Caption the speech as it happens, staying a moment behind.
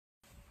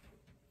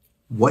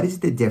What is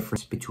the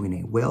difference between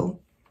a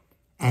will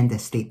and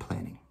estate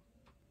planning?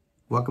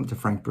 Welcome to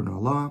Frank Bruno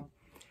Law.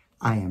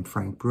 I am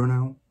Frank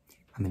Bruno.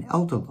 I'm an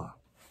elder law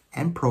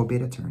and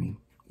probate attorney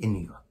in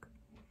New York.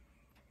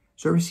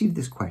 So I received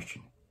this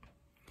question.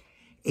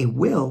 A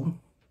will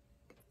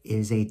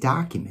is a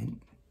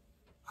document,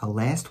 a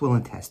last will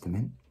and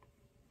testament,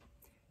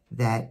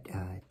 that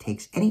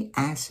takes any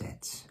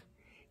assets,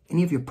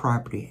 any of your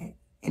property,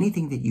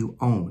 anything that you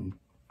own,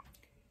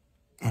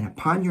 and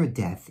upon your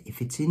death,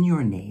 if it's in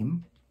your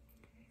name,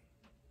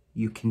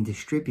 you can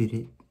distribute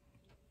it,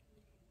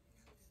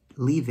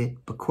 leave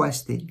it,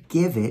 bequest it,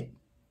 give it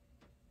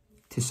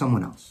to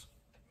someone else.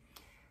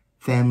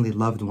 Family,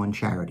 loved one,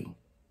 charity.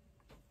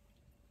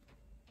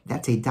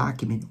 That's a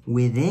document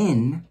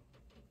within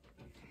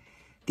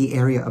the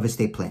area of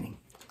estate planning.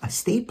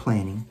 Estate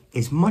planning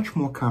is much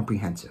more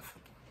comprehensive.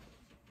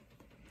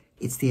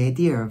 It's the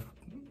idea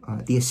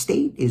of the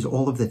estate is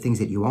all of the things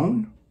that you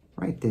own,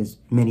 right? There's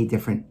many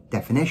different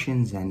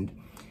definitions, and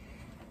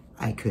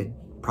I could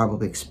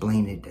probably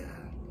explain it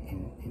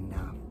in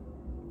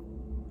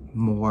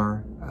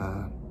more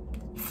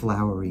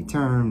flowery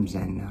terms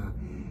and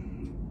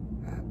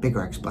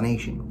bigger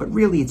explanation. But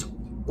really, it's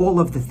all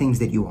of the things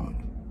that you own.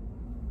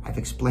 I've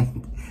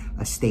explained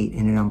estate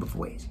in a number of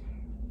ways.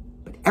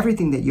 But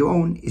everything that you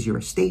own is your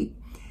estate,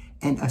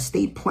 and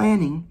estate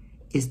planning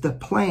is the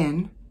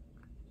plan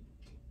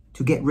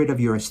to get rid of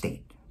your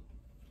estate.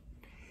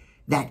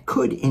 That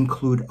could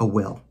include a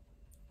will.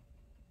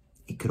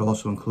 It could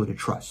also include a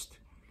trust.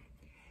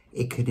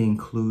 It could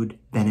include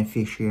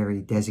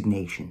beneficiary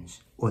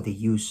designations or the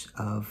use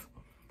of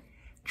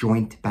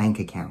joint bank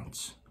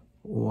accounts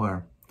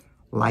or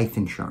life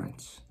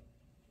insurance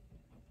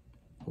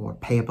or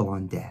payable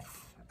on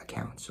death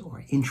accounts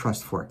or in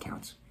trust for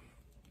accounts.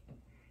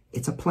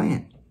 It's a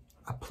plan.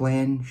 A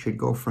plan should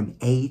go from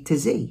A to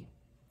Z.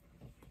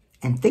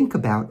 And think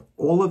about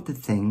all of the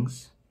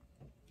things,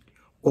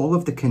 all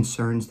of the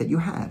concerns that you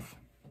have.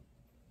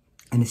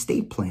 An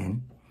estate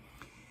plan,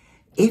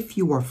 if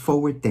you are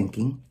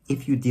forward-thinking,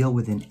 if you deal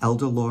with an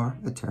elder law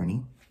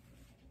attorney,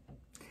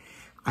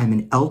 I'm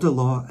an elder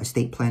law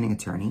estate planning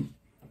attorney,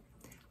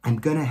 I'm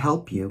going to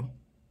help you,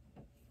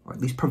 or at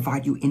least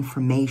provide you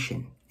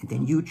information, and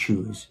then you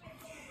choose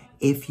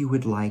if you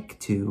would like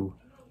to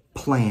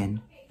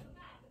plan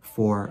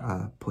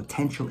for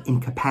potential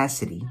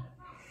incapacity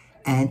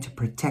and to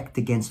protect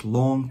against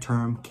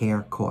long-term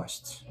care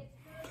costs.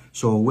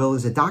 So a will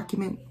is a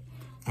document,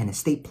 and an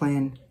estate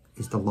plan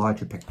is the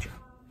larger picture.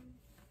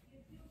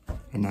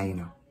 And now you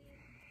know.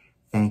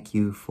 Thank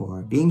you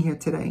for being here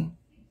today.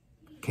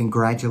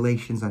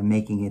 Congratulations on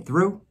making it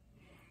through.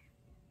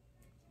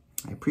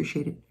 I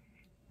appreciate it.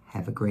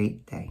 Have a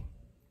great day.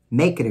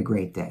 Make it a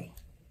great day.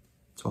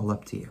 It's all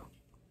up to you.